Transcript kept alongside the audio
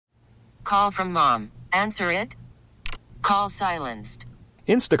Call from mom. Answer it. Call silenced.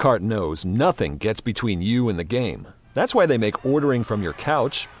 Instacart knows nothing gets between you and the game. That's why they make ordering from your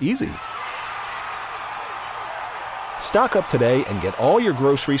couch easy. Stock up today and get all your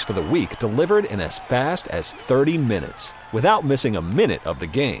groceries for the week delivered in as fast as 30 minutes without missing a minute of the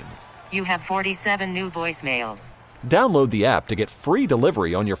game. You have 47 new voicemails. Download the app to get free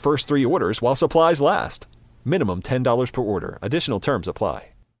delivery on your first 3 orders while supplies last. Minimum $10 per order. Additional terms apply.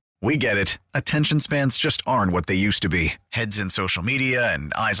 We get it. Attention spans just aren't what they used to be. Heads in social media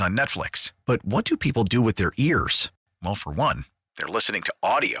and eyes on Netflix. But what do people do with their ears? Well, for one, they're listening to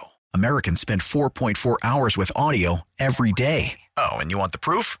audio. Americans spend 4.4 hours with audio every day. Oh, and you want the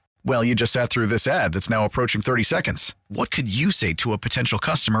proof? Well, you just sat through this ad that's now approaching 30 seconds. What could you say to a potential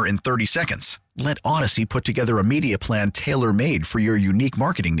customer in 30 seconds? Let Odyssey put together a media plan tailor-made for your unique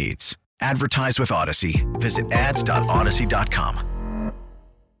marketing needs. Advertise with Odyssey. Visit ads.odyssey.com.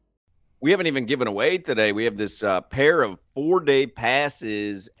 We haven't even given away today. We have this pair of 4-day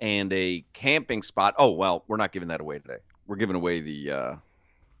passes and a camping spot. Oh, well, we're not giving that away today. We're giving away the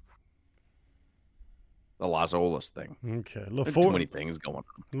Las Olas thing. Okay. Too many things going on.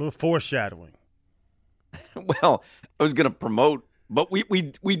 A little foreshadowing. Well, I was going to promote, but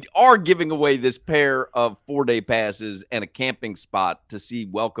we are giving away this pair of 4-day passes and a camping spot to see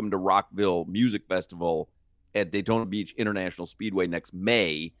Welcome to Rockville Music Festival at Daytona Beach International Speedway next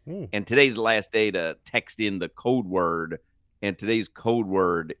May. And today's the last day to text in the code word. And today's code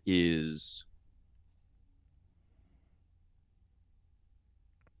word is...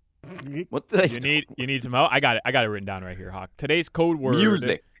 What did I You need some help? I got it written down right here, Hawk. Today's code word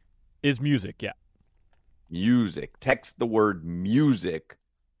is music, yeah. Music. Text the word music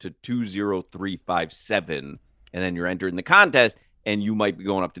to 20357, and then you're entering the contest, and you might be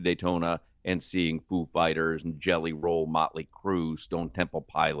going up to Daytona and seeing Foo Fighters and Jelly Roll, Motley Crue, Stone Temple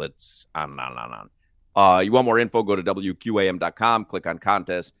Pilots, on and on and on. You want more info, go to WQAM.com, click on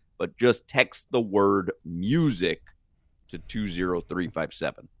contest, but just text the word music to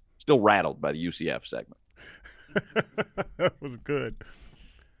 20357. Still rattled by the UCF segment. That was good.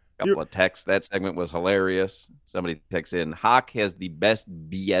 Couple of texts. That segment was hilarious. Somebody texts in, Hawk has the best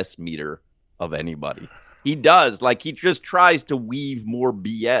BS meter of anybody. He does. Like, he just tries to weave more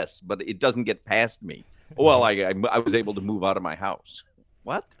BS, but it doesn't get past me. Well, I was able to move out of my house.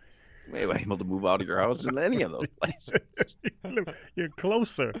 What? You were able to move out of your house in any of those places. You're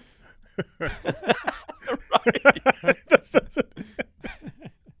closer. Right.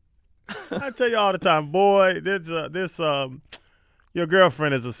 I tell you all the time, boy, your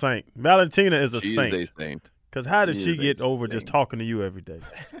girlfriend is a saint. Valentina is a saint. She's a saint. Because how did she get over just talking to you every day?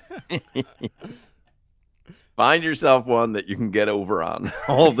 Find yourself one that you can get over on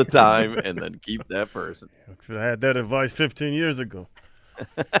all the time and then keep that person. I had that advice 15 years ago.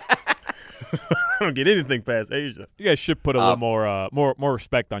 I don't get anything past Asia. You guys should put a little more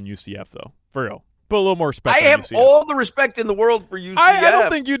respect on UCF, though. For real. Put a little more respect on UCF. I have all the respect in the world for UCF. I don't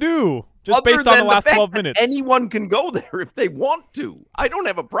think you do. Just based on the last 12 minutes. Anyone can go there if they want to. I don't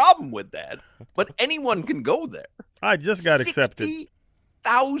have a problem with that, but anyone can go there. I just got accepted.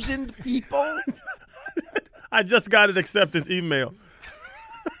 60,000 people? I just got an acceptance email.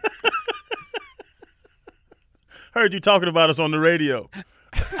 Heard you talking about us on the radio.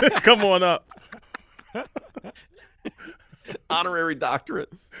 Come on up. Honorary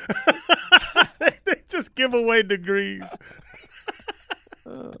doctorate. They just give away degrees.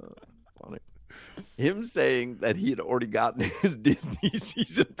 Funny. Him saying that he had already gotten his Disney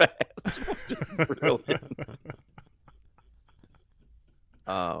season pass was just brilliant.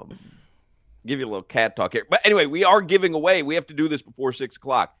 Give you a little cat talk here. But anyway, we are giving away. We have to do this before 6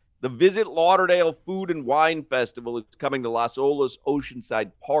 o'clock. The Visit Lauderdale Food and Wine Festival is coming to Las Olas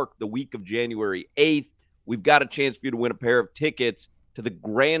Oceanside Park the week of January 8th. We've got a chance for you to win a pair of tickets to the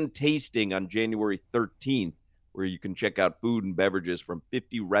grand tasting on January 13th, where you can check out food and beverages from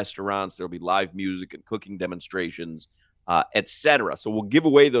 50 restaurants. There'll be live music and cooking demonstrations, etc. So we'll give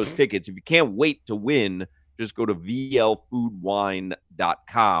away those tickets. If you can't wait to win, just go to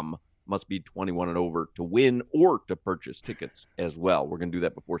vlfoodwine.com. Must be 21 and over to win or to purchase tickets as well. We're going to do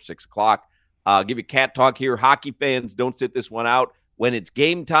that before 6 o'clock. I'll give you cat talk here. Hockey fans, don't sit this one out. When it's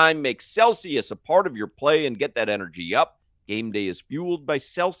game time, make Celsius a part of your play and get that energy up. Game day is fueled by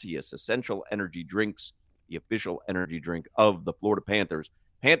Celsius Essential Energy Drinks, the official energy drink of the Florida Panthers.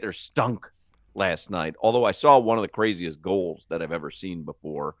 Panthers stunk last night, although I saw one of the craziest goals that I've ever seen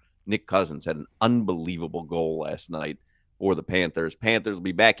before. Nick Cousins had an unbelievable goal last night for the Panthers. Panthers will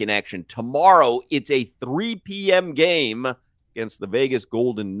be back in action tomorrow. It's a 3 p.m. game against the Vegas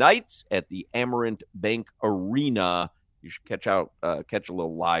Golden Knights at the Amerant Bank Arena You should catch a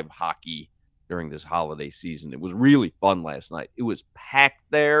little live hockey during this holiday season. It was really fun last night. It was packed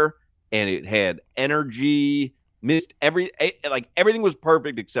there, and it had energy. Everything was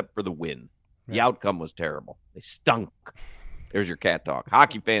perfect except for the win. The outcome was terrible. They stunk. There's your cat talk.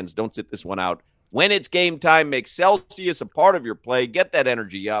 Hockey fans, don't sit this one out. When it's game time, make Celsius a part of your play. Get that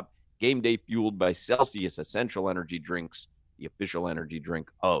energy up. Game day fueled by Celsius Essential Energy Drinks, the official energy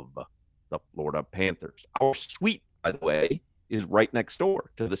drink of the Florida Panthers. Our suite, by the way, is right next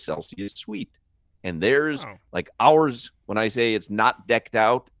door to the Celsius suite. And there's ours, when I say it's not decked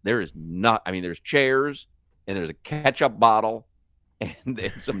out, there's chairs and there's a ketchup bottle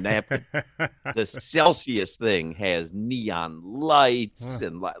and some napkins. The Celsius thing has neon lights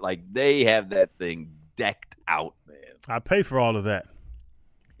and they have that thing decked out, man. I pay for all of that.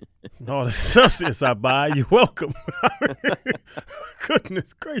 All the Celsius I buy, you're welcome.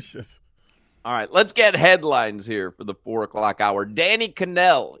 Goodness gracious. All right, let's get headlines here for the 4 o'clock hour. Danny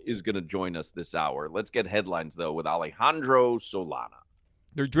Kanell is going to join us this hour. Let's get headlines, though, with Alejandro Solana.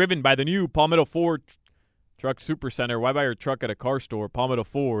 They're driven by the new Palmetto Ford Truck Supercenter. Why buy your truck at a car store? Palmetto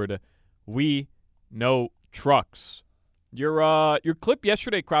Ford. We know trucks. Your clip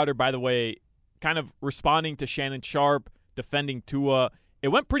yesterday, Crowder, by the way, kind of responding to Shannon Sharp, defending Tua. It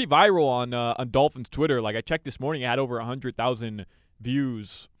went pretty viral on Dolphins Twitter. Like, I checked this morning, it had over 100,000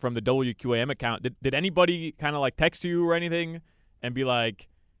 views from the WQAM account. Did anybody kind of text you or anything and be like,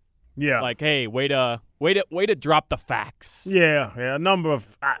 hey, way to drop the facts? Yeah. A number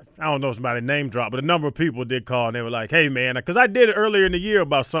of I don't know if somebody name dropped, but a number of people did call and they were like, hey man, because I did it earlier in the year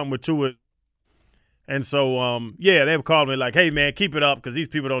about something with Tua, and so they've called me like, hey man, keep it up because these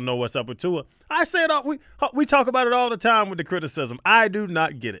people don't know what's up with Tua. I said we talk about it all the time with the criticism. I do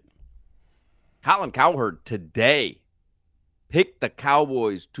not get it. Colin Cowherd today picked the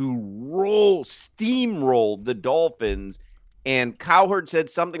Cowboys to steamroll the Dolphins. And Cowherd said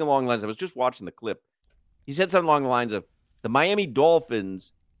something along the lines, I was just watching the clip. He said something along the lines of, the Miami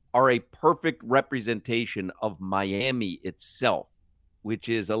Dolphins are a perfect representation of Miami itself, which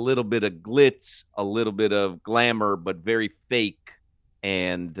is a little bit of glitz, a little bit of glamour, but very fake.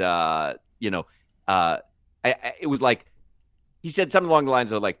 And, it was like, he said something along the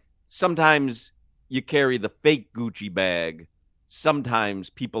lines of sometimes you carry the fake Gucci bag. Sometimes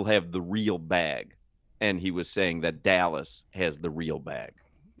people have the real bag. And he was saying that Dallas has the real bag.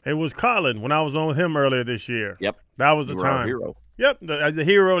 It was Colin when I was on him earlier this year. Yep. That was the time. Hero. Yep. As a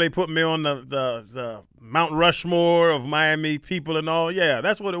hero, they put me on the Mount Rushmore of Miami people and all. Yeah,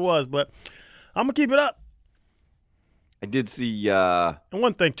 that's what it was. But I'm going to keep it up. I did see. And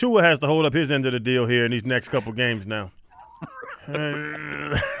one thing, Tua has to hold up his end of the deal here in these next couple games now.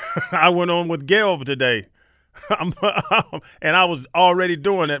 I went on with Gelb today. And I was already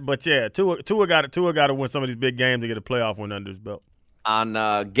doing it, but yeah, Tua got to win some of these big games to get a playoff win under his belt.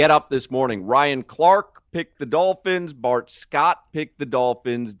 On Get Up this morning, Ryan Clark picked the Dolphins, Bart Scott picked the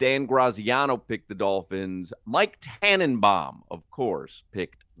Dolphins, Dan Graziano picked the Dolphins, Mike Tannenbaum, of course,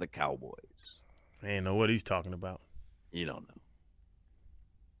 picked the Cowboys. I ain't know what he's talking about. You don't know.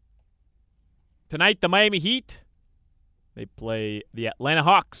 Tonight, the Miami Heat, they play the Atlanta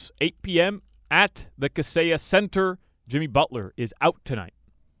Hawks, 8 p.m. at the Kaseya Center. Jimmy Butler is out tonight.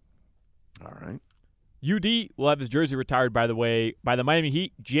 All right. UD will have his jersey retired, by the way, by the Miami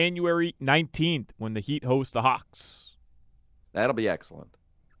Heat January 19th when the Heat host the Hawks. That'll be excellent.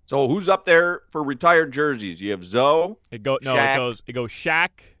 So who's up there for retired jerseys? You have Zoe. It goes Shaq,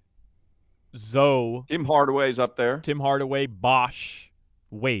 Zoe. Tim Hardaway's up there. Tim Hardaway, Bosch,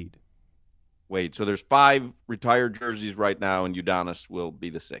 Wade. So there's 5 retired jerseys right now, and Udonis will be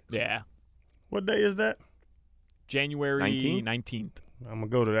the 6th. Yeah. What day is that? January 19th. I'm going to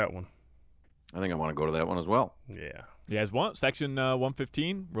go to that one. I think I want to go to that one as well. Yeah. He has one. Section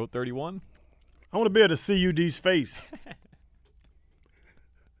 115, row 31. I want to be able to see UD's face.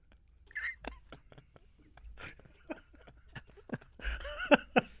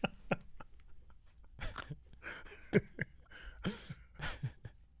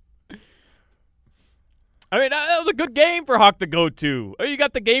 I mean, that was a good game for Hawk to go to. Oh, you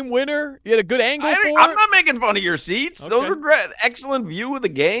got the game winner? You had a good angle for it? I'm not making fun of your seats. Okay. Those were great. Excellent view of the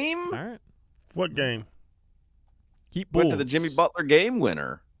game. All right. What game? Heat Bulls. Went to the Jimmy Butler game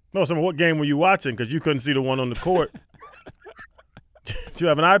winner. No, so what game were you watching? Because you couldn't see the one on the court. Do you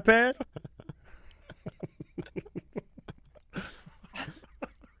have an iPad?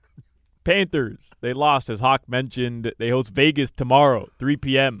 Panthers. They lost, as Hawk mentioned. They host Vegas tomorrow, 3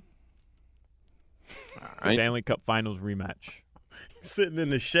 p.m. Right. Stanley Cup Finals rematch. Sitting in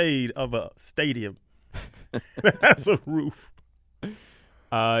the shade of a stadium. That's a roof.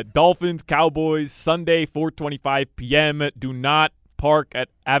 Dolphins, Cowboys, Sunday, 4:25 p.m. Do not park at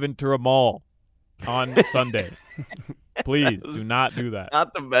Aventura Mall on Sunday. Please do not do that.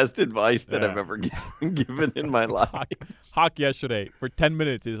 Not the best advice that I've ever given in my life. Hawk yesterday for 10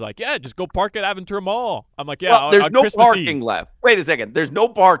 minutes is like, yeah, just go park at Aventura Mall. I'm like, yeah, well, there's on no Christmas parking Eve. left. Wait a second. There's no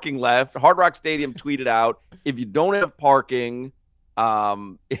parking left. Hard Rock Stadium tweeted out, if you don't have parking,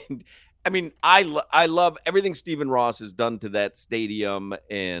 I love everything Stephen Ross has done to that stadium,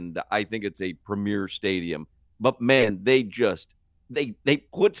 and I think it's a premier stadium. But, man, they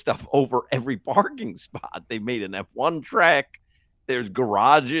put stuff over every parking spot. They made an F1 track. There's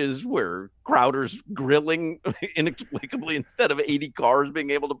garages where Crowder's grilling inexplicably instead of 80 cars being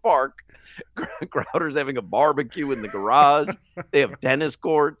able to park. Crowder's having a barbecue in the garage. They have tennis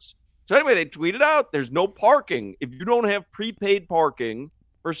courts. So anyway, they tweeted out, there's no parking. If you don't have prepaid parking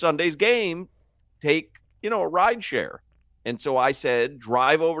for Sunday's game, take, a ride share. And so I said,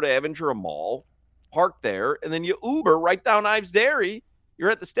 drive over to Aventura Mall, park there, and then you Uber right down Ives Dairy. You're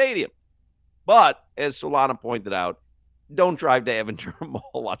at the stadium. But as Solana pointed out, don't drive to Aventura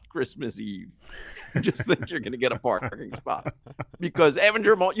Mall on Christmas Eve. Just think you're going to get a parking spot. Because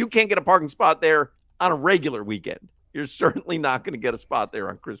Aventura Mall, you can't get a parking spot there on a regular weekend. You're certainly not going to get a spot there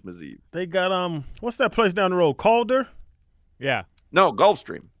on Christmas Eve. They got, what's that place down the road? Calder? Yeah. No,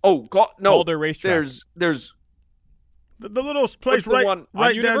 Gulfstream. Oh, no. Calder Racetrack. There's the little place the right one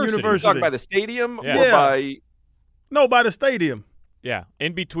down University. University. Talking by the stadium or Yeah. by... No, by the stadium. Yeah.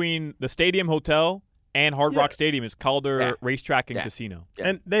 In between the Stadium Hotel and Hard Rock Stadium is Calder Racetrack and Casino. Yeah.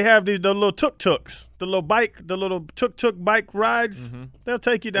 And they have the little tuk-tuks, the little tuk-tuk bike rides. Mm-hmm. They'll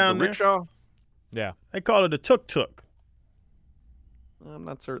take you down the there. rickshaw? Yeah. They call it a tuk-tuk. I'm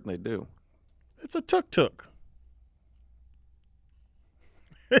not certain they do. It's a tuk-tuk.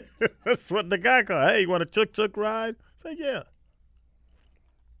 That's what the guy called. Hey, you want a tuk-tuk ride? Say, yeah.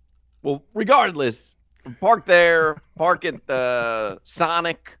 Well, regardless, park there. Park at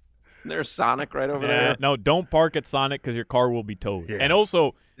Sonic. There's Sonic right over there. No, don't park at Sonic because your car will be towed. Yeah. And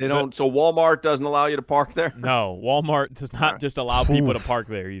also, They don't. So Walmart doesn't allow you to park there. no, Walmart does not just allow people to park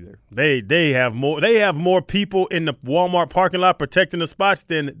there either. They have more people in the Walmart parking lot protecting the spots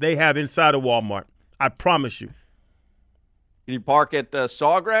than they have inside of Walmart. I promise you. Can you park at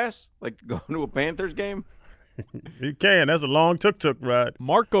Sawgrass? Like going to a Panthers game? You can. That's a long tuk-tuk ride.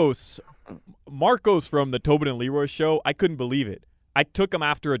 Marcos from the Tobin and Leroy show, I couldn't believe it. I took him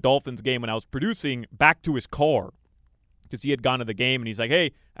after a Dolphins game when I was producing back to his car because he had gone to the game, and he's like,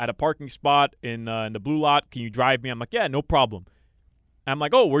 hey, at a parking spot in the blue lot, can you drive me? I'm like, yeah, no problem. And I'm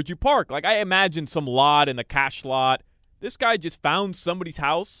like, oh, where'd you park? Like, I imagined some lot in the cash lot. This guy just found somebody's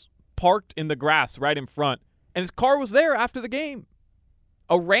house, parked in the grass right in front, and his car was there after the game.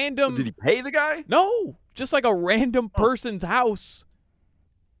 A random – Did he pay the guy? No, just like a random person's house.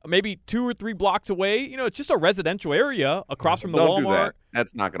 Maybe 2 or 3 blocks away. It's just a residential area across from the Don't Walmart. do that.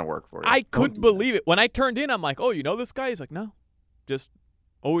 That's not going to work for you. I couldn't believe it. When I turned in, I'm like, oh, you know this guy? He's like, no, just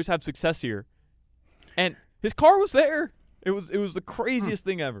always have success here. And his car was there. It was the craziest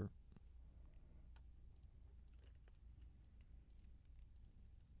thing ever.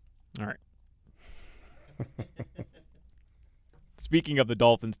 All right. Speaking of the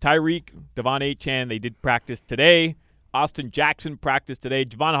Dolphins, Tyreek, Devon Achane, they did practice today. Austin Jackson practiced today.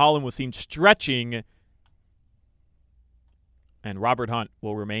 Javon Holland was seen stretching. And Robert Hunt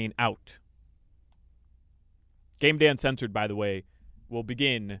will remain out. Game Day Uncensored, by the way, will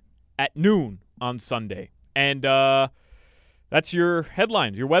begin at noon on Sunday. And that's your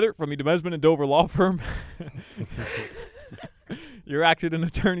headlines. Your weather from the DeMesman and Dover Law Firm.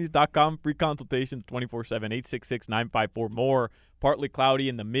 YourAccidentAttorneys.com. Free consultations 24/7, 866-954-MORE. Partly cloudy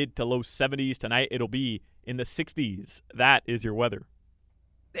in the mid to low 70s. Tonight it'll be in the 60s. That is your weather.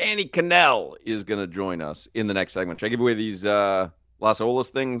 Danny Kanell is going to join us in the next segment. Should I give away these Las Olas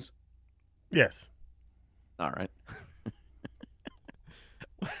things? Yes. All right.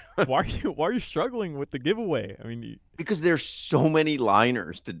 Why are you struggling with the giveaway? I mean, Because there's so many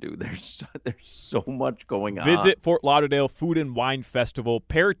liners to do. There's so much going on. visit Fort Lauderdale Food and Wine Festival.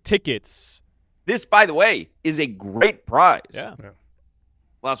 Pair tickets. This, by the way, is a great prize. Yeah.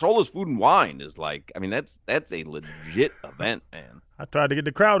 Las Olas Food and Wine is like, I mean, that's a legit event, man. I tried to get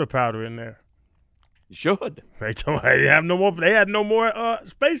the Crowder powder in there. You should. They told me they had no more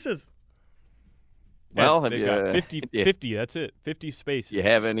spaces. Well, They've got 50, that's it. 50 spaces. You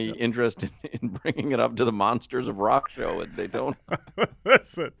have any interest in bringing it up to the Monsters of Rock show at Daytona?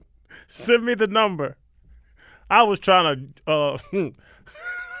 Listen, send me the number. I was trying to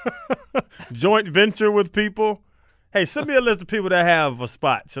joint venture with people. Hey, send me a list of people that have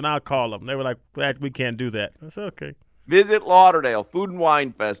spots, and I'll call them. They were like, we can't do that. I said, okay. Visit Lauderdale Food and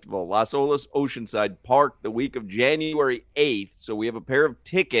Wine Festival, Las Olas Oceanside Park, the week of January 8th. So we have a pair of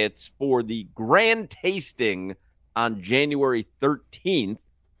tickets for the grand tasting on January 13th.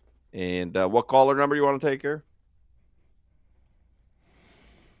 And what caller number you want to take here?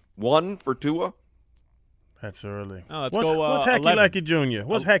 1 for Tua? That's early. Oh, let's what's Hacky 11. Lackey Jr.?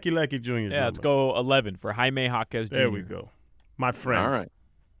 What's Hacky Lackey Jr.'s number? Let's go 11 for Jaime Jaquez Jr. There we go. My friend. All right.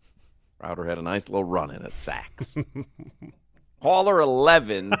 Crowder had a nice little run in at sacks. Caller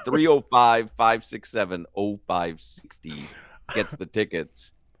 11, 305-567-0560 gets the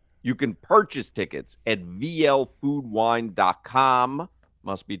tickets. You can purchase tickets at vlfoodwine.com.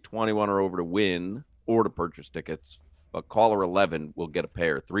 Must be 21 or over to win or to purchase tickets. But caller 11 will get a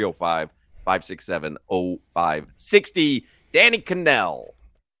pair. 305-567-0560. Danny Kanell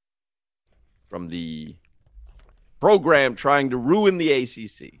from the program trying to ruin the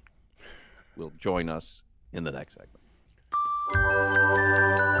ACC will join us in the next segment.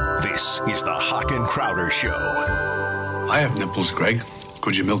 This is the Hoch and Crowder Show. I have nipples, Greg.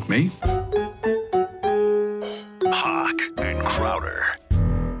 Could you milk me? Hoch and Crowder.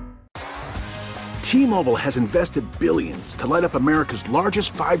 T-Mobile has invested billions to light up America's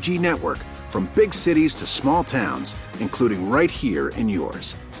largest 5G network, from big cities to small towns, including right here in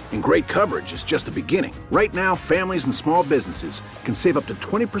yours. And great coverage is just the beginning. Right now, families and small businesses can save up to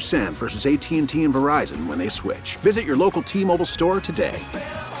 20% versus AT&T and Verizon when they switch. Visit your local T-Mobile store today.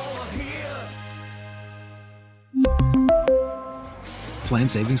 Plan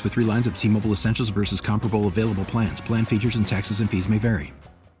savings with 3 lines of T-Mobile Essentials versus comparable available plans. Plan features and taxes and fees may vary.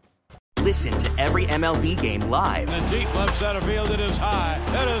 Listen to every MLB game live. In the deep left center field, it is high,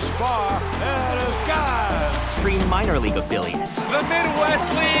 it is far, it is God. Stream minor league affiliates. The Midwest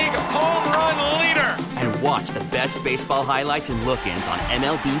League home run leader. And watch the best baseball highlights and look-ins on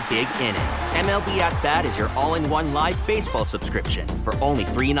MLB Big Inning. MLB At Bat is your all-in-one live baseball subscription for only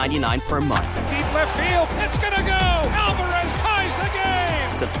 $3.99 per month. Deep left field, it's gonna go. Alvarez ties the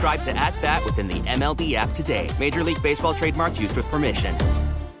game. Subscribe to At Bat within the MLB app today. Major League Baseball trademarks used with permission.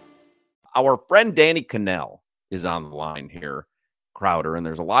 Our friend Danny Kanell is on the line here, Crowder, and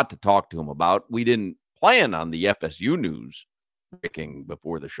there's a lot to talk to him about. We didn't plan on the FSU news breaking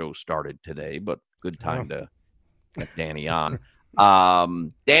before the show started today, but good time to get Danny on.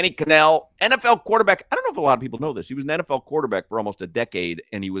 Danny Kanell, NFL quarterback. I don't know if a lot of people know this. He was an NFL quarterback for almost a decade,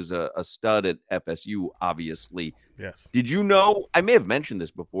 and he was a stud at FSU, obviously. Yes. Did you know, I may have mentioned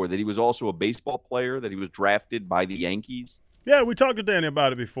this before, that he was also a baseball player, that he was drafted by the Yankees? Yeah, we talked to Danny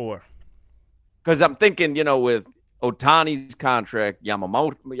about it before. Because I'm thinking, with Ohtani's contract,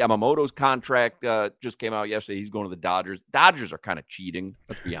 Yamamoto's contract just came out yesterday. He's going to the Dodgers. Dodgers are kind of cheating,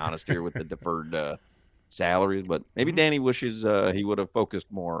 let's be honest here, with the deferred salaries. But maybe Danny wishes he would have focused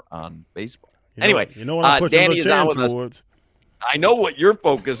more on baseball. Anyway, what I'm pushing Danny is on with towards? us. I know what you're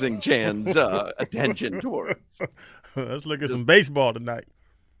focusing Chan's attention towards. Let's look at some baseball tonight.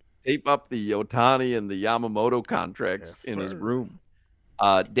 Tape up the Ohtani and the Yamamoto contracts in his room.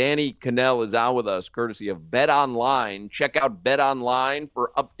 Danny Kanell is on with us, courtesy of Bet Online. Check out Bet Online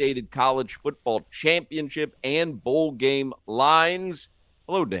for updated college football championship and bowl game lines.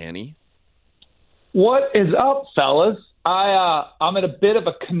 Hello, Danny. What is up, fellas? I'm in a bit of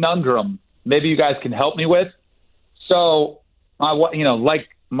a conundrum. Maybe you guys can help me with. So, like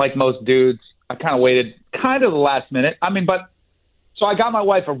most dudes, I kind of waited the last minute. So I got my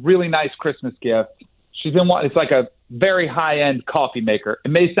wife a really nice Christmas gift. She's been wanting. It's like a very high-end coffee maker. It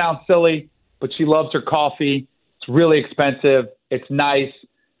may sound silly, but she loves her coffee. It's really expensive. It's nice.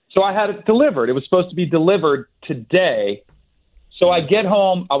 So I had it delivered. It was supposed to be delivered today. So I get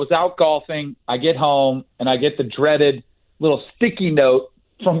home. I was out golfing. I get home, and I get the dreaded little sticky note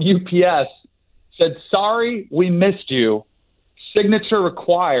from UPS. Said, sorry, we missed you. Signature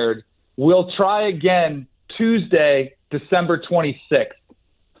required. We'll try again Tuesday, December 26th.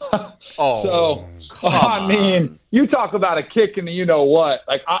 You talk about a kick in the you-know-what.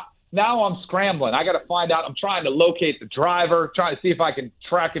 Now I'm scrambling. I got to find out. I'm trying to locate the driver, trying to see if I can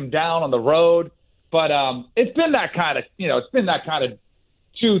track him down on the road. But it's been that kind of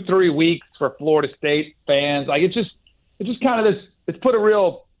 2-3 weeks for Florida State fans. It's just kind of this. It's put a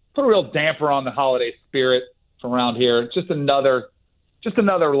real damper on the holiday spirit from around here. It's just another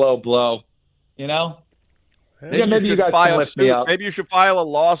low blow, Maybe you guys can lift me up. Maybe you should file a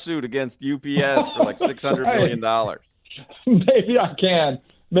lawsuit against UPS for like $600 million. Maybe I can.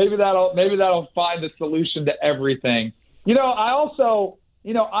 Maybe that'll find the solution to everything. I also,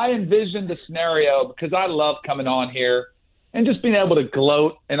 I envisioned the scenario because I love coming on here and just being able to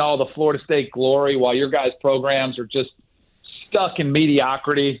gloat in all the Florida State glory while your guys' programs are just stuck in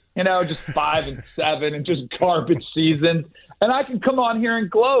mediocrity, just 5-7 and just garbage seasons. And I can come on here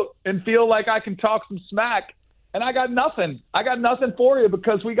and gloat and feel like I can talk some smack. And I got nothing. I got nothing for you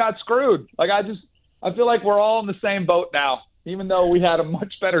because we got screwed. Like I feel like we're all in the same boat now. Even though we had a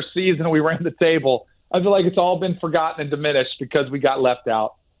much better season and we ran the table, I feel like it's all been forgotten and diminished because we got left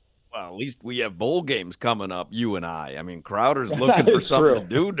out. Well, at least we have bowl games coming up, you and I. I mean, Crowder's looking for something to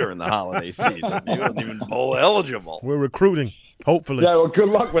do during the holiday season. He wasn't even bowl eligible. We're recruiting, hopefully. Yeah, well, good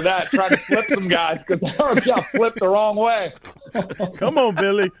luck with that. Trying to flip some guys because I already got flipped the wrong way. Come on,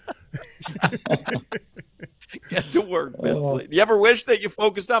 Billy. Get to work, Billy. You ever wish that you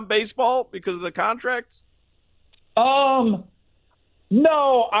focused on baseball because of the contracts? No,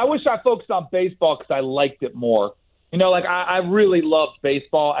 I wish I focused on baseball because I liked it more. I really loved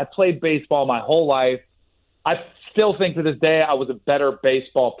baseball. I played baseball my whole life. I still think to this day I was a better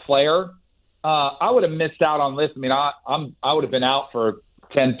baseball player. I would have missed out on this. I mean, I would have been out for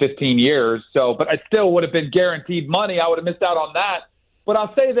 10, 15 years. But I still would have been guaranteed money. I would have missed out on that. But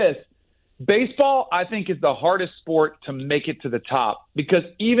I'll say this. Baseball, I think, is the hardest sport to make it to the top because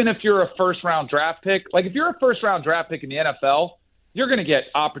even if you're a first-round draft pick, like if you're a first-round draft pick in the NFL, you're going to get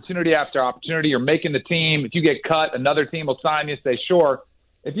opportunity after opportunity. You're making the team. If you get cut, another team will sign you, say, sure.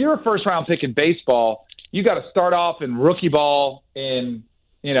 If you're a first-round pick in baseball, you got to start off in rookie ball in,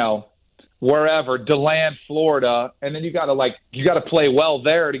 wherever, DeLand, Florida, and then you got to play well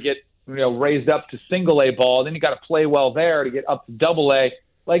there to get, raised up to single-A ball. Then you got to play well there to get up to double-A.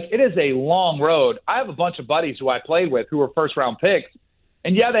 Like, it is a long road. I have a bunch of buddies who I played with who were first-round picks,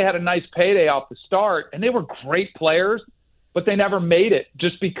 and, yeah, they had a nice payday off the start, and they were great players, but they never made it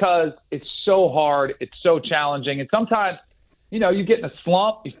just because it's so hard, it's so challenging. And sometimes, you get in a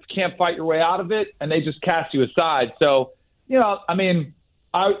slump, you can't fight your way out of it, and they just cast you aside. So,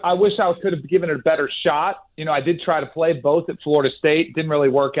 I wish I could have given it a better shot. I did try to play both at Florida State, didn't really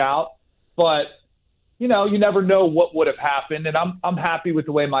work out. But, you never know what would have happened. And I'm happy with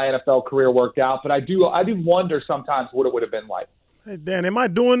the way my NFL career worked out. But I do wonder sometimes what it would have been like. Hey, Dan, am I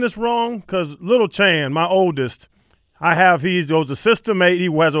doing this wrong? Because little Chan, my oldest, he was a system mate.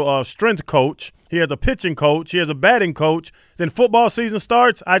 He has a strength coach. He has a pitching coach. He has a batting coach. Then football season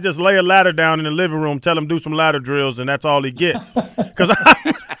starts, I just lay a ladder down in the living room, tell him do some ladder drills, and that's all he gets. Because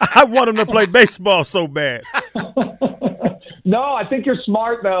I want him to play baseball so bad. No, I think you're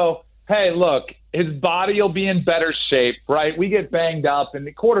smart, though. Hey, look, his body will be in better shape, right? We get banged up, and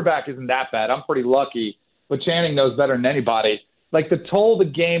the quarterback isn't that bad. I'm pretty lucky. But Channing knows better than anybody. Like the toll the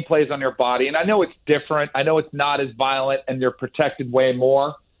game plays on your body, and I know it's different. I know it's not as violent, and you're protected way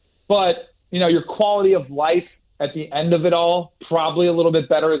more. But, your quality of life at the end of it all, probably a little bit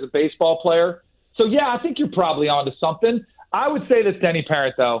better as a baseball player. So, yeah, I think you're probably onto something. I would say this to any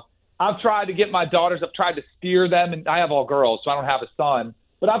parent, though. I've tried to get my daughters, I've tried to steer them, and I have all girls, so I don't have a son.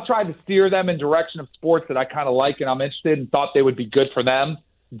 But I've tried to steer them in direction of sports that I kind of like and I'm interested in and thought they would be good for them.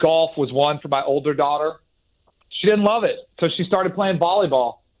 Golf was one for my older daughter. She didn't love it, so she started playing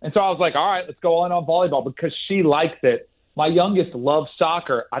volleyball. And so I was like, all right, let's go on volleyball because she likes it. My youngest loves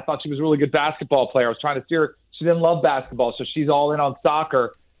soccer. I thought she was a really good basketball player. I was trying to steer her. She didn't love basketball, so she's all in on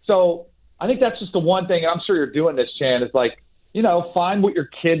soccer. So I think that's just the one thing, and I'm sure you're doing this, Chan, is like, find what your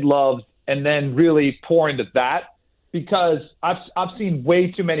kid loves and then really pour into that because I've seen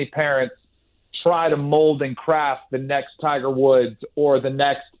way too many parents try to mold and craft the next Tiger Woods or the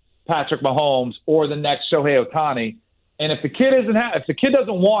next Patrick Mahomes or the next Shohei Ohtani. And if the kid if the kid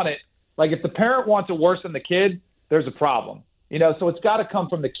doesn't want it, like if the parent wants it worse than the kid, there's a problem, so it's got to come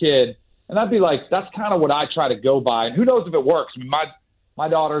from the kid. And I'd be like, that's kind of what I try to go by. And who knows if it works? I mean, my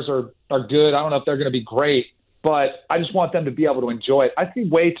daughters are good. I don't know if they're going to be great, but I just want them to be able to enjoy it. I see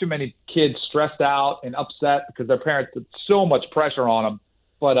way too many kids stressed out and upset because their parents put so much pressure on them.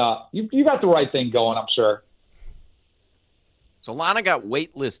 But you got the right thing going, I'm sure. Solana got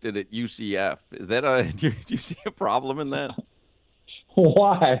waitlisted at UCF. Is that do you see a problem in that?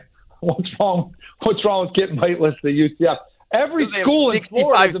 Why? What's wrong with getting waitlisted at UCF? Every school in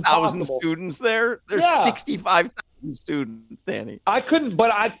Florida is impossible. 65,000 students there. There's 65,000 students, Danny.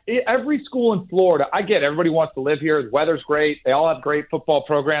 Every school in Florida, I get everybody wants to live here. The weather's great. They all have great football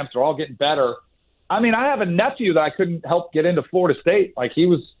programs. They're all getting better. I mean, I have a nephew that I couldn't help get into Florida State. Like he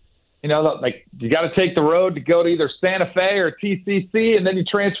was, you got to take the road to go to either Santa Fe or TCC, and then you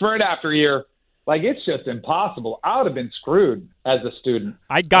transfer it after a year. Like, it's just impossible. I would have been screwed as a student.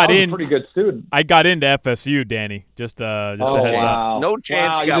 I was a pretty good student. I got into FSU, Danny. Just a heads up. No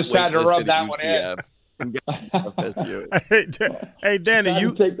chance you got just had to rub that one in. Hey, Danny,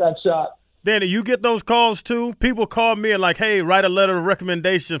 you take that shot. Danny, you get those calls too? People call me and like, hey, write a letter of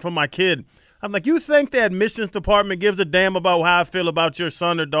recommendation for my kid. I'm like, you think the admissions department gives a damn about how I feel about your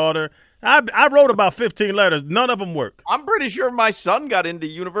son or daughter? I wrote about 15 letters. None of them work. I'm pretty sure my son got into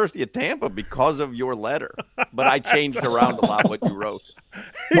University of Tampa because of your letter, but I changed around a lot what you wrote.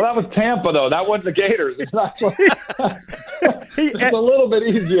 Well, that was Tampa, though. That wasn't the Gators. It's a little bit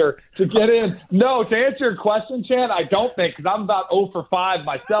easier to get in. No, to answer your question, Chan, I don't think, because I'm about 0 for 5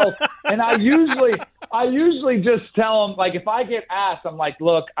 myself. And I usually just tell them, like, if I get asked, I'm like,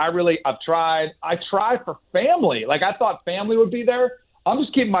 look, I've tried. I try for family. Like, I thought family would be there. I'm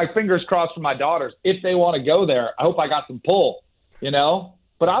just keeping my fingers crossed for my daughters. If they want to go there, I hope I got some pull,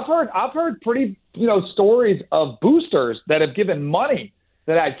 But I've heard pretty, stories of boosters that have given money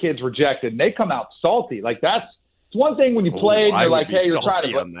that had kids rejected, and they come out salty. Like, it's one thing when you played and you're like, hey, you're trying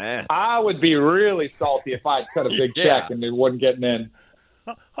to – I would be really salty if I cut a big check and it wasn't getting in.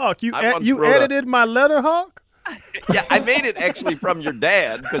 Hawk, you edited my letter, Hawk? Yeah, I made it actually from your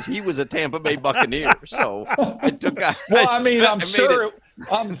dad because he was a Tampa Bay Buccaneer. So I took – Well, I mean, I'm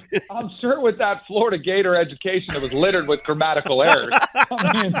sure with that Florida Gator education, it was littered with grammatical errors.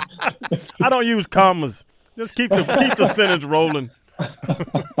 I don't use commas. Just keep the sentence rolling.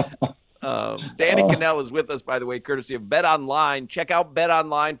 Danny Kanell is with us, by the way, courtesy of Bet Online. Check out Bet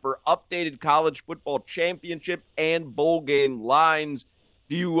Online for updated college football championship and bowl game lines.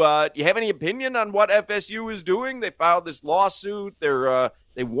 Do you have any opinion on what FSU is doing? They filed this lawsuit.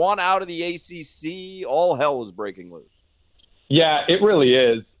 They want out of the ACC. All hell is breaking loose. Yeah, it really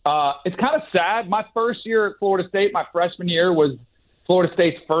is. It's kind of sad. My first year at Florida State, my freshman year, was Florida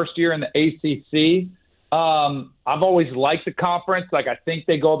State's first year in the ACC. I've always liked the conference. Like, I think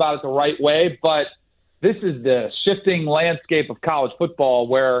they go about it the right way, but this is the shifting landscape of college football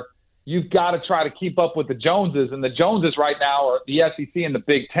where you've got to try to keep up with the Joneses, and the Joneses right now are the SEC and the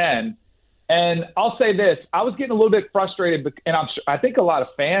Big Ten. And I'll say this, I was getting a little bit frustrated, and I think a lot of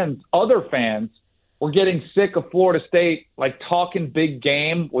other fans were getting sick of Florida State, like, talking big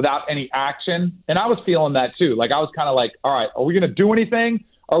game without any action. And I was feeling that too. Like, I was kind of like, all right, are we going to do anything?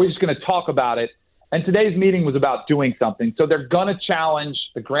 Or are we just going to talk about it? And today's meeting was about doing something. So they're going to challenge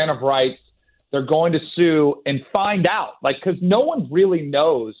the grant of rights. They're going to sue and find out, because no one really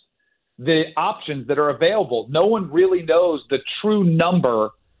knows the options that are available. No one really knows the true number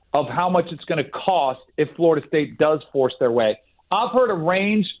of how much it's going to cost if Florida State does force their way. I've heard a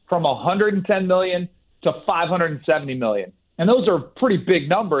range from $110 million to $570 million. And those are pretty big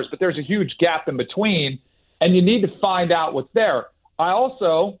numbers, but there's a huge gap in between, and you need to find out what's there. I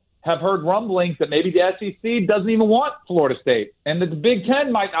also have heard rumblings that maybe the SEC doesn't even want Florida State, and that the Big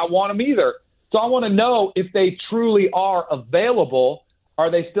Ten might not want them either. So I want to know if they truly are available.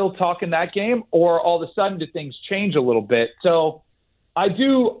 Are they still talking that game, or all of a sudden do things change a little bit? So I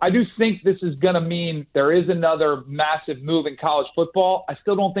do think this is going to mean there is another massive move in college football. I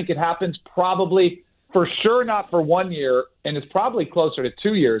still don't think it happens, probably for sure not for 1 year, and it's probably closer to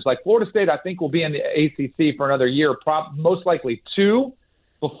 2 years. Like, Florida State, I think, will be in the ACC for another year, most likely 2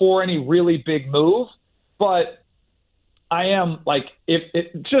 before any really big move. But I am like, if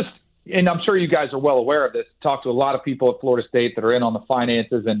it just, and I'm sure you guys are well aware of this, talk to a lot of people at Florida State that are in on the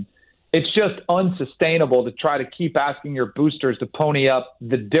finances, and it's just unsustainable to try to keep asking your boosters to pony up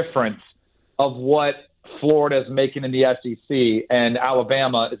the difference of what Florida is making in the SEC and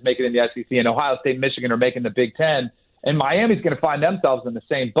Alabama is making in the SEC and Ohio State and Michigan are making the Big Ten, and Miami's going to find themselves in the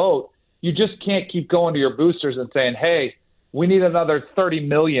same boat. You just can't keep going to your boosters and saying, hey, we need another $30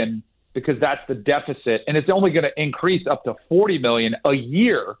 million because that's the deficit, and it's only going to increase up to $40 million a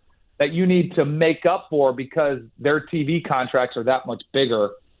year that you need to make up for because their TV contracts are that much bigger.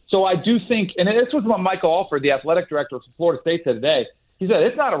 So I do think, and this was what Michael Alford, the athletic director for Florida State, said today. He said,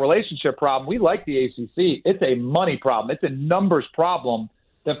 it's not a relationship problem. We like the ACC. It's a money problem. It's a numbers problem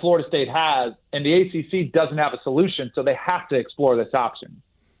that Florida State has, and the ACC doesn't have a solution, so they have to explore this option.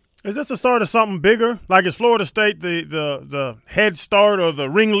 Is this the start of something bigger? Like, is Florida State the head start or the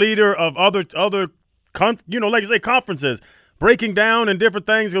ringleader of other like you say, conferences, breaking down and different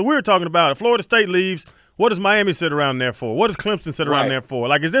things? Because we were talking about it. Florida State leaves. What does Miami sit around there for? What does Clemson sit around there for?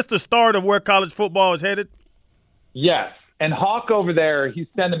 Like, is this the start of where college football is headed? Yes. And Hawk over there, he's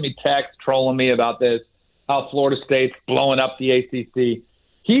sending me texts, trolling me about this, how Florida State's blowing up the ACC.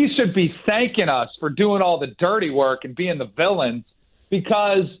 He should be thanking us for doing all the dirty work and being the villains,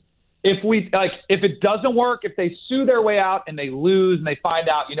 because if it doesn't work, if they sue their way out and they lose and they find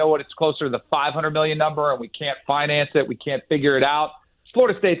out, you know what, it's closer to the $500 million number and we can't finance it, we can't figure it out,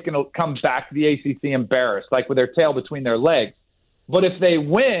 Florida State's going to come back to the ACC embarrassed, like with their tail between their legs. But if they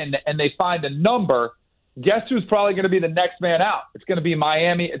win and they find a number, guess who's probably going to be the next man out? It's going to be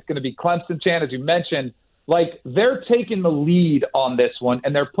Miami. It's going to be Clemson, Chan, as you mentioned. Like, they're taking the lead on this one,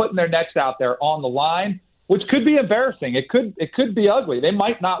 and they're putting their necks out there on the line, which could be embarrassing. It could be ugly. They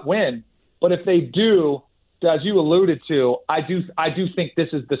might not win, but if they do, as you alluded to, I do think this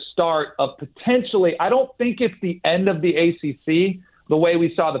is the start of potentially. I don't think it's the end of the ACC the way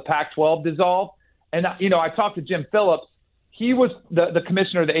we saw the Pac-12 dissolve. And I talked to Jim Phillips. He was the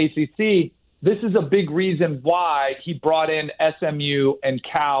commissioner of the ACC. This is a big reason why he brought in SMU and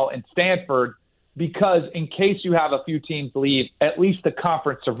Cal and Stanford, because in case you have a few teams leave, at least the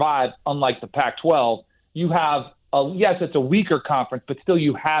conference survives, unlike the Pac-12. You have, yes, it's a weaker conference, but still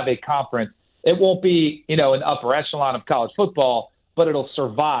you have a conference. It won't be, an upper echelon of college football, but it'll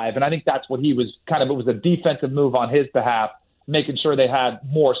survive. And I think that's what he was it was a defensive move on his behalf, making sure they had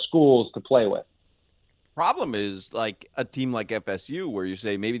more schools to play with. Problem is, like a team like FSU, where you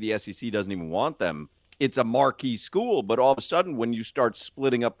say maybe the SEC doesn't even want them. It's a marquee school, but all of a sudden when you start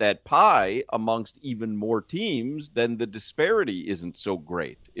splitting up that pie amongst even more teams, then the disparity isn't so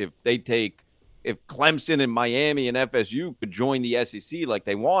great. If Clemson and Miami and FSU could join the SEC like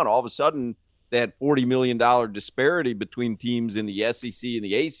they want, all of a sudden that $40 million disparity between teams in the SEC and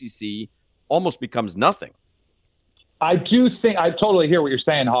the ACC almost becomes nothing. I totally hear what you're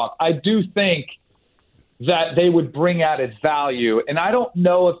saying, Hawk. I do think that they would bring added value. And I don't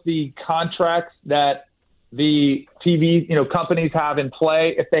know if the contracts that the TV, companies have in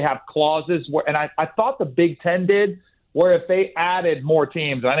play, if they have clauses where, and I thought the Big Ten did, where if they added more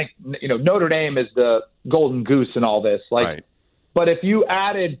teams, I think, Notre Dame is the golden goose in all this. Right. But if you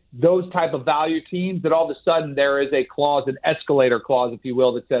added those type of value teams, that all of a sudden there is a clause, an escalator clause, if you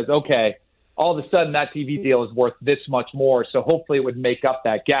will, that says, okay, all of a sudden that TV deal is worth this much more. So hopefully it would make up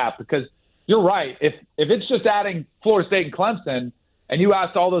that gap, because you're right. If it's just adding Florida State and Clemson, and you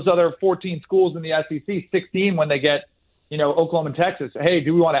asked all those other 14 schools in the SEC, 16 when they get, Oklahoma and Texas, hey,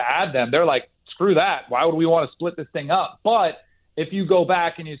 do we want to add them? They're like, screw that. Why would we want to split this thing up? But if you go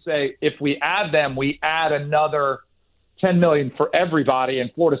back and you say, if we add them, we add another $10 million for everybody,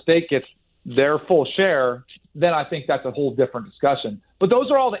 and Florida State gets their full share, then I think that's a whole different discussion. But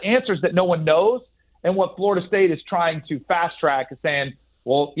those are all the answers that no one knows. And what Florida State is trying to fast track is saying,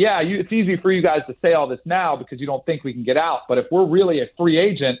 well, yeah, it's easy for you guys to say all this now because you don't think we can get out. But if we're really a free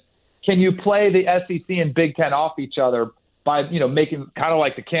agent, can you play the SEC and Big Ten off each other by, making kind of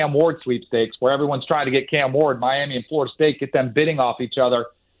like the Cam Ward sweepstakes, where everyone's trying to get Cam Ward, Miami and Florida State, get them bidding off each other.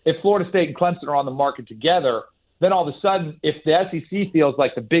 If Florida State and Clemson are on the market together, then all of a sudden, if the SEC feels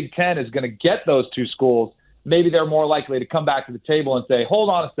like the Big Ten is going to get those two schools, maybe they're more likely to come back to the table and say,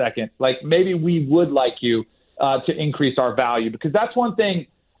 hold on a second, like maybe we would like you to increase our value. Because that's one thing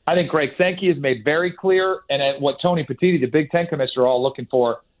I think Greg Sankey has made very clear, and what Tony Petitti, the Big Ten commissioner, are all looking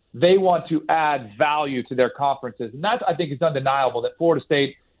for. They want to add value to their conferences. And that, I think, is undeniable, that Florida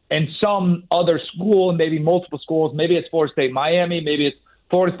State and some other school, maybe multiple schools, maybe it's Florida State, Miami, maybe it's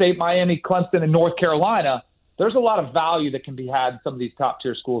Florida State, Miami, Clemson, and North Carolina, there's a lot of value that can be had in some of these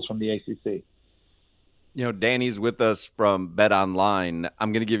top-tier schools from the ACC. Danny's with us from Bet Online.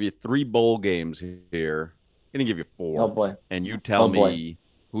 I'm going to give you 3 bowl games here. I'm going to give you 4. Oh, boy. And you tell me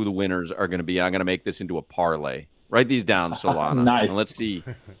who the winners are going to be. I'm going to make this into a parlay. Write these down, Solana. Nice. And let's see.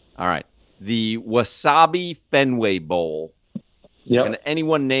 All right. The Wasabi Fenway Bowl. Yep. Can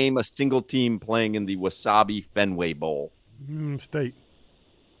anyone name a single team playing in the Wasabi Fenway Bowl? State.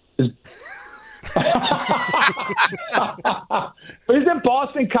 But isn't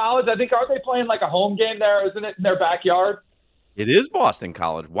Boston College, I think, aren't they playing like a home game there? Isn't it in their backyard? It is Boston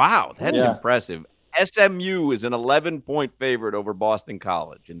College. Wow, that's impressive. SMU is an 11-point favorite over Boston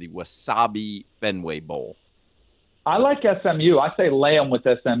College in the Wasabi Fenway Bowl. I like SMU. I say lay them with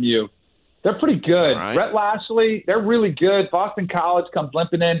SMU. They're pretty good. Right. Brett Lashley, they're really good. Boston College comes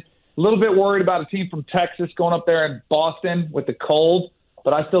limping in. A little bit worried about a team from Texas going up there in Boston with the cold,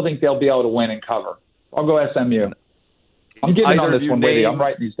 but I still think they'll be able to win and cover. I'll go SMU. I'm getting on this one, Witty. I'm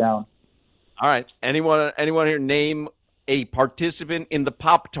writing these down. All right. Anyone here name a participant in the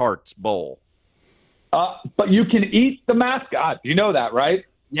Pop-Tarts Bowl? But you can eat the mascot. You know that, right?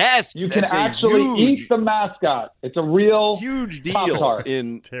 Yes. You can actually eat the mascot. It's a real huge deal Pop-Tart.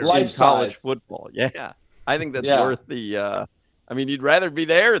 in college football. Yeah. I think that's worth the you'd rather be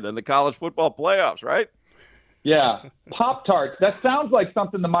there than the college football playoffs, right? Yeah. Pop-Tarts. That sounds like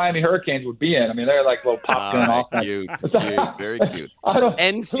something the Miami Hurricanes would be in. I mean, they're like little popcorn offense. Cute, very cute.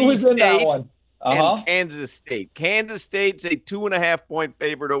 NC State and Kansas State. Kansas State's a 2.5-point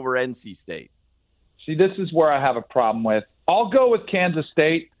favorite over NC State. See, this is where I have a problem with. I'll go with Kansas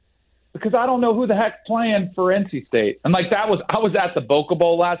State because I don't know who the heck's playing for NC State. And I was at the Boca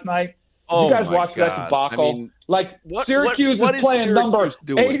Bowl last night. Oh, you guys my watched that God. debacle? I mean, Syracuse what is playing number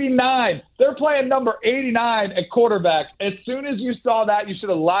doing? 89. They're playing number 89 at quarterback. As soon as you saw that, you should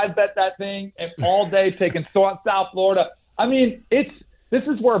have live bet that thing and all day taking South Florida. I mean, this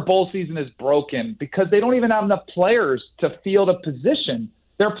is where bowl season is broken because they don't even have enough players to field a position.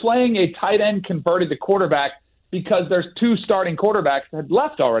 They're playing a tight end converted to quarterback because there's 2 starting quarterbacks that had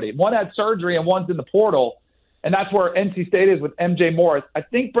left already. One had surgery and one's in the portal. And that's where NC State is with MJ Morris. I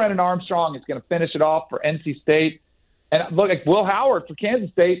think Brennan Armstrong is going to finish it off for NC State. And look, like Will Howard for Kansas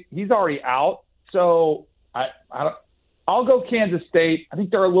State, he's already out. So I'll go Kansas State. I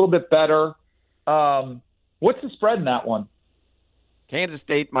think they're a little bit better. What's the spread in that one? Kansas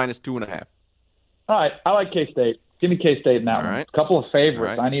State -2.5. All right, I like K-State. Give me K-State in that one. Right. A couple of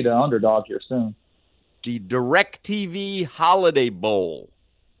favorites. Right. I need an underdog here soon. The DirecTV Holiday Bowl.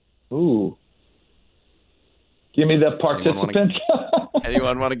 Ooh. Give me the participants.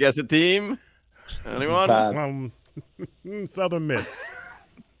 Anyone want to guess a team? Anyone? Southern Miss.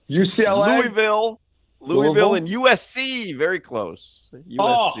 UCLA? Louisville and USC. Very close.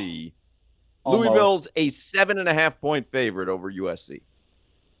 USC. Louisville's a 7.5-point favorite over USC.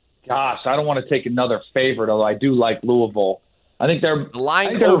 Gosh, I don't want to take another favorite, although I do like Louisville. I think the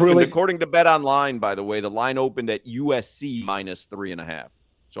line opened, according to Bet Online, by the way, the line opened at USC -3.5.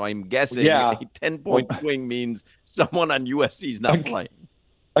 So I'm guessing a 10-point swing means someone on USC is not playing.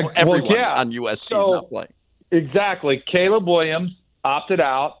 Or everyone on USC is not playing. Exactly. Caleb Williams opted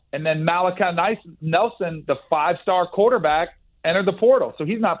out, and then Malachi Nelson, the 5-star quarterback, entered the portal. So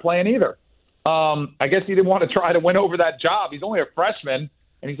he's not playing either. I guess he didn't want to try to win over that job. He's only a freshman,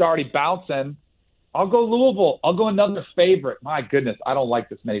 and he's already bouncing. I'll go Louisville. I'll go another favorite. My goodness, I don't like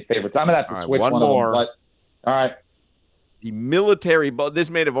this many favorites. I'm going to have to switch one more. Of them. All right. The Military Bowl. This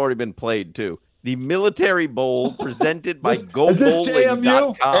may have already been played, too. The Military Bowl presented by GoBowling.com.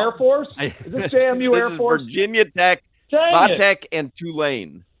 JMU Air Force? Is this JMU Air Force? Virginia Tech, Vatech, and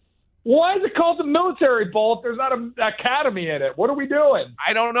Tulane. Why is it called the Military Bowl if there's not an academy in it? What are we doing?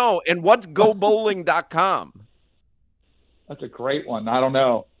 I don't know. And what's GoBowling.com? That's a great one. I don't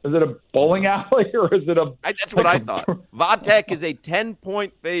know. Is it a bowling alley or is it a... That's what I thought. Vatech is a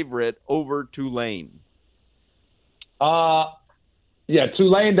 10-point favorite over Tulane. Yeah,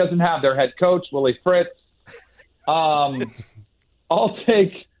 Tulane doesn't have their head coach, Willie Fritz. I'll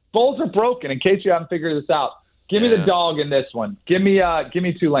take – bowls are broken, in case you haven't figured this out. Give me the dog in this one. Give me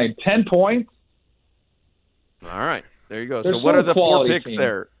Tulane. 10 points. All right. There you go. So what are the 4 picks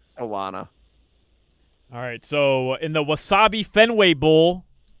there, Solana? All right. So in the Wasabi Fenway Bowl,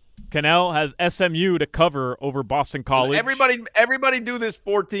 Kanell has SMU to cover over Boston College. Everybody do this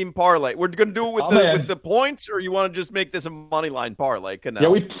 4-team parlay. We're going to do it with the points, or you want to just make this a money line parlay, Kanell? Yeah,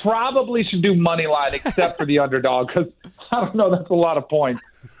 we probably should do money line except for the underdog because, I don't know, that's a lot of points.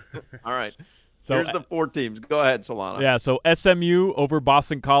 All right. So here's the 4 teams. Go ahead, Solana. Yeah, so SMU over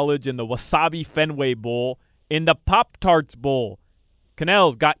Boston College in the Wasabi Fenway Bowl. In the Pop-Tarts Bowl,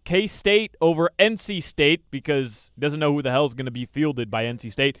 Kanell's got K-State over NC State because he doesn't know who the hell is going to be fielded by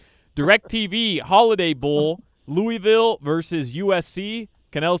NC State. DirecTV Holiday Bowl, Louisville versus USC.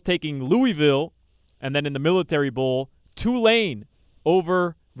 Kanell's taking Louisville. And then in the Military Bowl, Tulane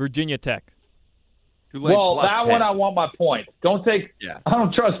over Virginia Tech. Tulane that 10. one I want my points. Don't take I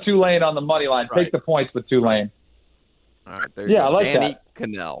don't trust Tulane on the money line. Right. Take the points with Tulane. All right, there you go. I like Danny that.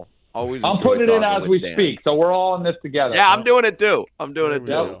 Kanell. Always I'm putting it in as we speak, so we're all in this together. Yeah, I'm doing it too.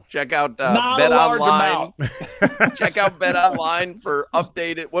 Check out Bet Online. Check out Bet Online for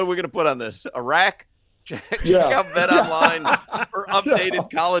updated. What are we going to put on this? A rack? Check out Bet Online for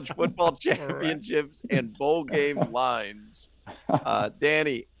updated college football championships and bowl game lines.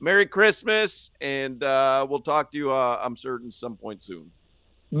 Danny, Merry Christmas, and we'll talk to you, I'm certain, some point soon.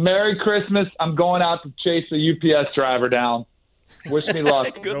 Merry Christmas. I'm going out to chase a UPS driver down. Wish me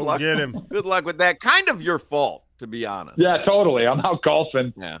luck. Good luck. Get him. Good luck with that. Kind of your fault, to be honest. Yeah, totally. I'm out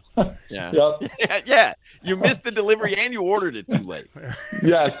golfing. Yeah. Yep. Yeah. You missed the delivery and you ordered it too late.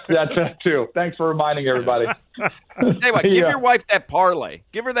 Yes, that's that too. Thanks for reminding everybody. Hey, give your wife that parlay.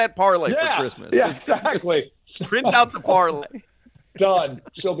 Give her that parlay for Christmas. Yeah, exactly. Print out the parlay. Done.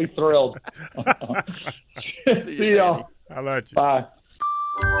 She'll be thrilled. See y'all. I like you. Bye.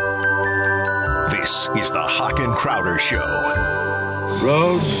 This is the Hoch and Crowder Show.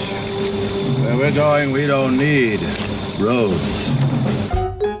 Roads, where we're going, we don't need roads.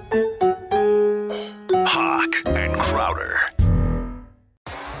 Hoch and Crowder.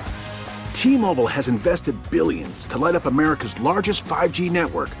 T-Mobile has invested billions to light up America's largest 5G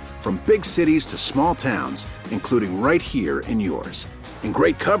network, from big cities to small towns, including right here in yours. And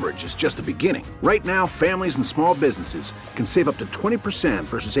great coverage is just the beginning. Right now, families and small businesses can save up to 20%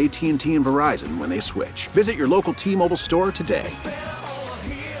 versus AT&T and Verizon when they switch. Visit your local T-Mobile store today.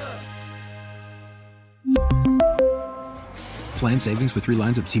 Plan savings with 3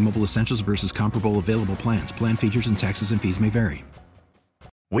 lines of T-Mobile Essentials versus comparable available plans. Plan features and taxes and fees may vary.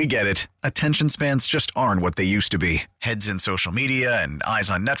 We get it. Attention spans just aren't what they used to be. Heads in social media and eyes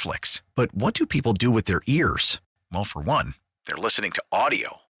on Netflix. But what do people do with their ears? Well, for one, they're listening to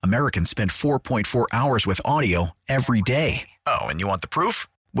audio. Americans spend 4.4 hours with audio every day. Oh, and you want the proof?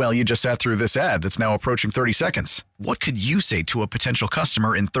 Well, you just sat through this ad that's now approaching 30 seconds. What could you say to a potential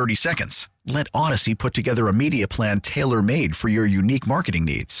customer in 30 seconds? Let Odyssey put together a media plan tailor-made for your unique marketing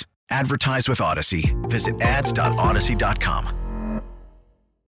needs. Advertise with Odyssey. Visit ads.odyssey.com.